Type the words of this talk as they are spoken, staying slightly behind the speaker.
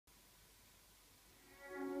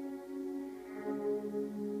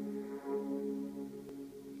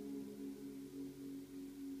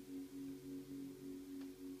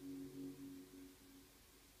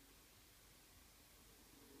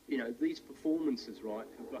know, these performances, right,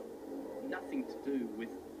 have got nothing to do with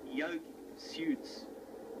yogic pursuits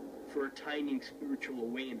for attaining spiritual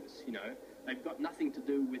awareness, you know. They've got nothing to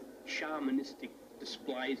do with shamanistic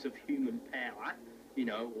displays of human power, you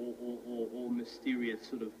know, or mysterious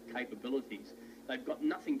sort of capabilities. They've got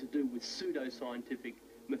nothing to do with pseudoscientific,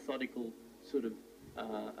 methodical sort of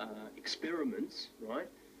experiments, right?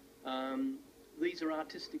 These are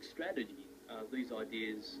artistic strategies. These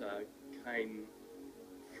ideas came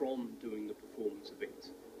from doing the performance events.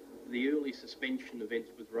 The early suspension events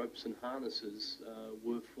with ropes and harnesses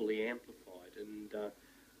were fully amplified, and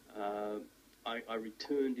I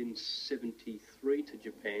returned in '73 to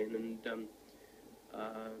Japan and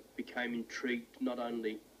became intrigued not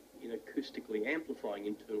only in acoustically amplifying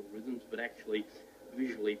internal rhythms, but actually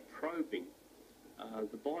visually probing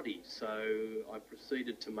the body. So I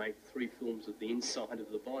proceeded to make 3 films of the inside of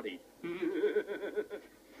the body.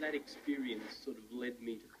 That experience sort of led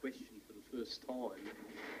me to question for the first time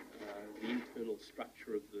the internal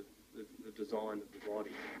structure of the design of the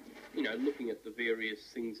body. You know, looking at the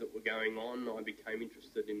various things that were going on, I became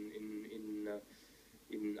interested in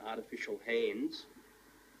artificial hands,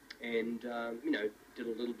 and you know, did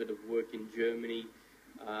a little bit of work in Germany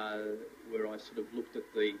where I sort of looked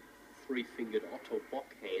at the 3-fingered Otto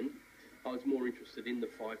Bock hand. I was more interested in the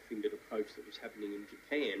 5-fingered approach that was happening in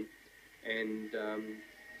Japan, and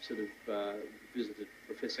sort of visited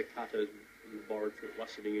Professor Kato's laboratory at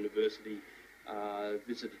Waseda University,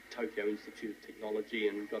 visited Tokyo Institute of Technology,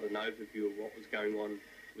 and got an overview of what was going on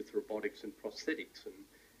with robotics and prosthetics,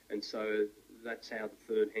 and so that's how the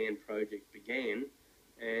Third Hand project began.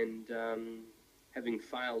 And having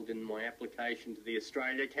failed in my application to the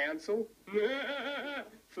Australia Council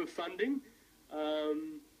for funding,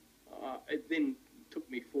 it then took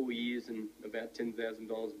me 4 years and about $10,000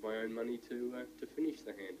 of my own money to finish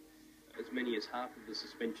the hand. As many as half of the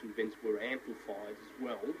suspension events were amplified as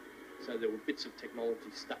well, so there were bits of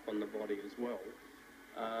technology stuck on the body as well.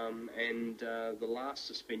 And the last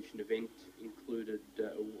suspension event included,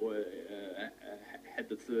 had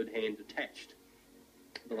the third hand attached.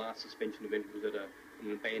 The last suspension event was at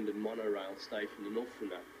an abandoned monorail station in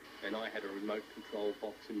Northfruna, and I had a remote control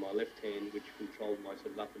box in my left hand which controlled my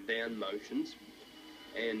sort of up and down motions,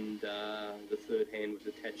 and the third hand was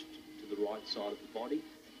attached to the right side of the body,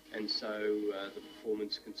 and so the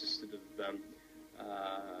performance consisted of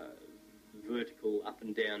vertical up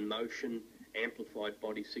and down motion, amplified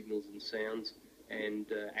body signals and sounds,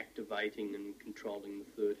 and activating and controlling the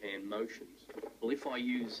third hand motions. Well, if I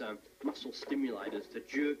use muscle stimulators to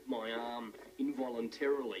jerk my arm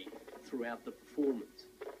involuntarily throughout the performance,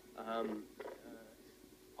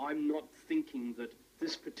 I'm not thinking that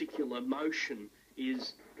this particular motion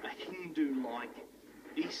is a Hindu-like,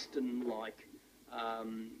 Eastern-like,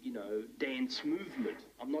 you know, dance movement.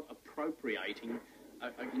 I'm not appropriating,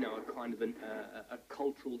 you know, a kind of a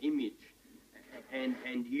cultural image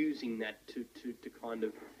and using that to kind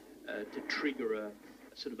of to trigger a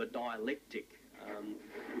sort of a dialectic,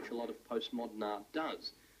 which a lot of postmodern art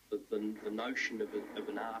does. The notion of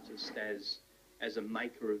an artist as a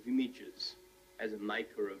maker of images, as a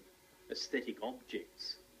maker of aesthetic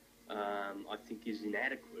objects, I think is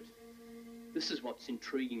inadequate. This is what's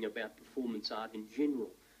intriguing about performance art in general.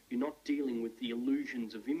 You're not dealing with the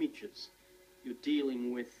illusions of images. You're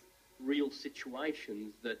dealing with real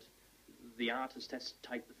situations that the artist has to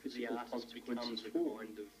take the physical consequences for.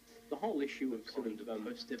 Kind of the whole issue of sort of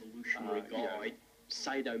post-evolutionary guide,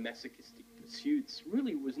 sadomasochistic pursuits,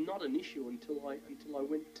 really was not an issue until I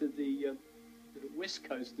went to the West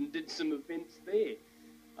Coast and did some events there.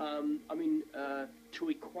 I mean, to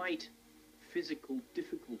equate physical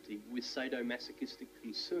difficulty with sadomasochistic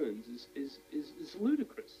concerns is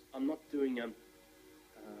ludicrous. I'm not doing a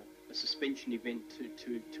suspension event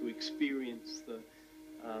to experience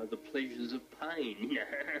the pleasures of pain,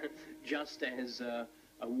 just as a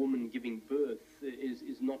woman giving birth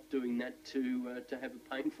is not doing that to have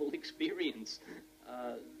a painful experience.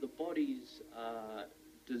 The body's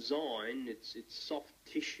design, its soft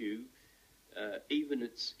tissue, even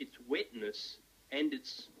its wetness and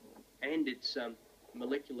its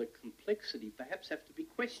molecular complexity perhaps have to be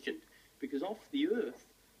questioned, because off the Earth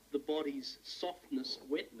the body's softness,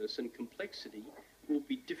 wetness and complexity will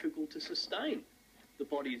be difficult to sustain. The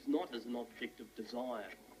body is not as an object of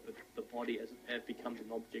desire, but the body becomes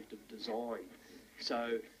an object of design.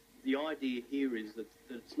 So the idea here is that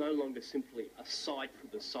it's no longer simply a site for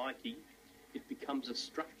the psyche. It becomes a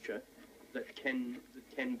structure that can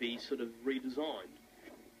be sort of redesigned.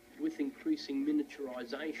 With increasing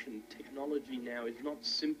miniaturization, technology now is not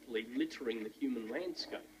simply littering the human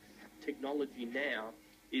landscape. Technology now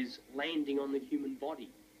is landing on the human body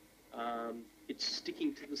It's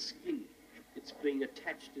sticking to the skin. It's being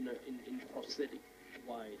attached in prosthetic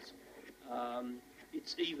ways.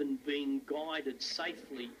 It's even being guided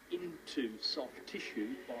safely into soft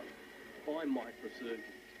tissue by microsurgeons.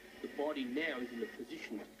 The body now is in a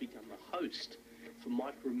position to become a host for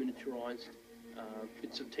micro-miniaturized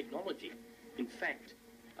bits of technology. In fact,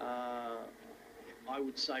 I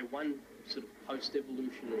would say one sort of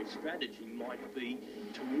post-evolutionary strategy might be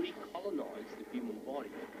to recolonize the human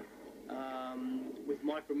body with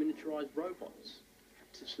micro-miniaturized robots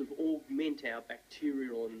to sort of augment our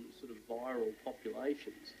bacterial and sort of viral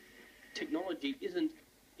populations. Technology isn't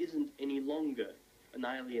any longer an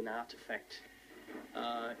alien artifact.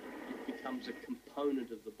 It becomes a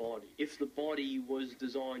component of the body. If the body was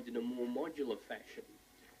designed in a more modular fashion,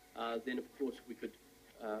 then of course we could.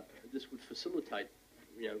 This would facilitate,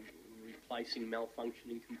 replacing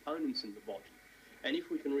malfunctioning components in the body. And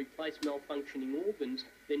if we can replace malfunctioning organs,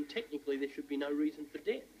 then technically there should be no reason for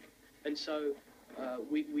death. And so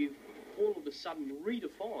we've all of a sudden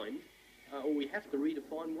redefined, or we have to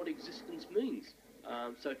redefine what existence means.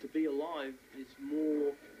 So to be alive is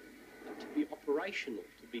more to be operational,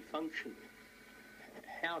 to be functional.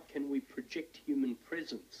 How can we project human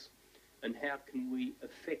presence? And how can we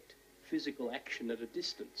affect physical action at a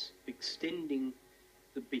distance, extending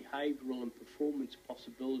the behavioural and performance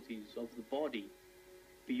possibilities of the body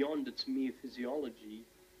beyond its mere physiology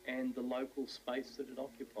and the local space that it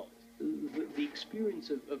occupies? The experience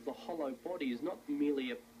of the hollow body is not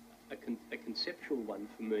merely a conceptual one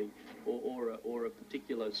for me, or a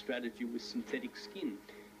particular strategy with synthetic skin.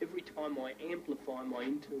 Every time I amplify my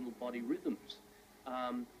internal body rhythms,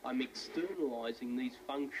 I'm externalizing these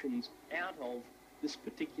functions out of this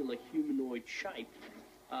particular humanoid shape.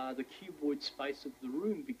 The cuboid space of the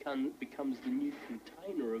room becomes the new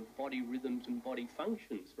container of body rhythms and body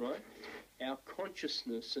functions, right? Our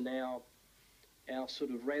consciousness and our sort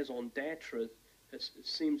of raison d'etre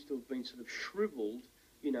seems to have been sort of shriveled,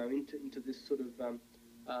 into this sort of,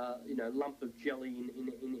 lump of jelly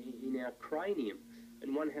in our cranium.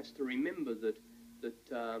 And one has to remember that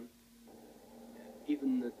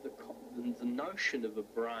even the notion of a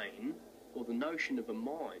brain or the notion of a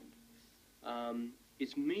mind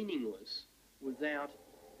is meaningless without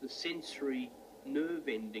the sensory nerve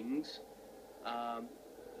endings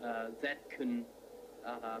that can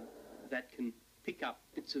pick up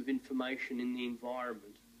bits of information in the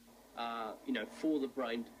environment, for the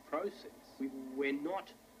brain to process. We're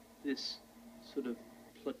not this sort of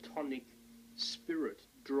Platonic spirit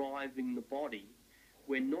driving the body.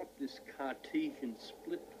 We're not this Cartesian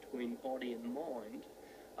split between body and mind.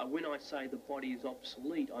 When I say the body is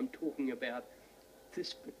obsolete, I'm talking about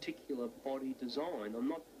this particular body design. I'm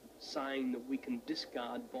not saying that we can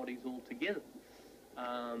discard bodies altogether.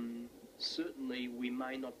 Certainly we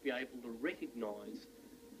may not be able to recognise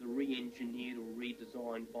the re-engineered or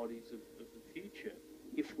redesigned bodies of the future.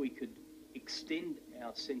 If we could extend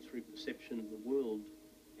our sensory perception of the world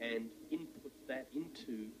and input that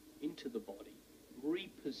into the body,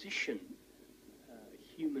 reposition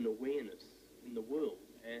human awareness in the world,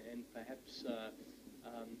 and perhaps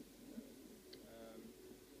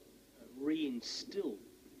reinstill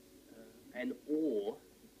an awe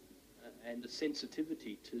and a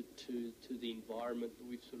sensitivity to the environment that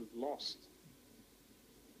we've sort of lost.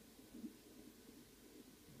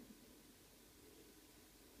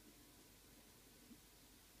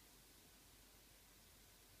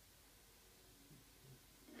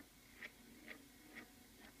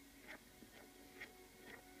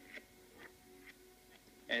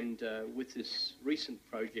 And with this recent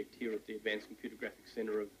project here at the Advanced Computer Graphics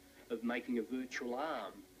Centre of making a virtual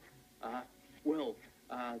arm,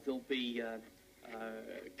 there'll be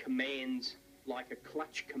commands like a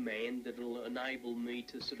clutch command that will enable me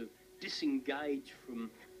to sort of disengage from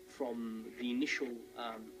the initial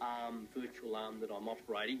virtual arm that I'm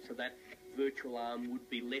operating. So that virtual arm would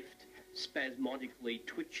be left spasmodically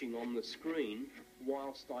twitching on the screen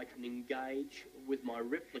whilst I can engage with my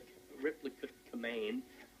replicate command.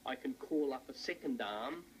 I can call up a second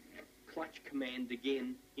arm, clutch command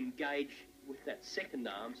again, engage with that second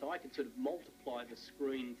arm, so I can sort of multiply the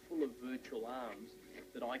screen full of virtual arms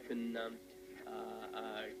that I can,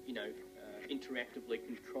 interactively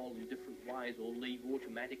control in different ways or leave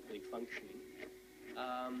automatically functioning.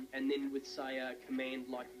 And then with, say, a command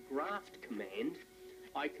like graft command,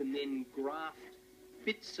 I can then graft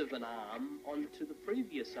bits of an arm onto the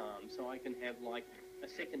previous arm, so I can have like a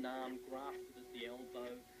second arm grafted at the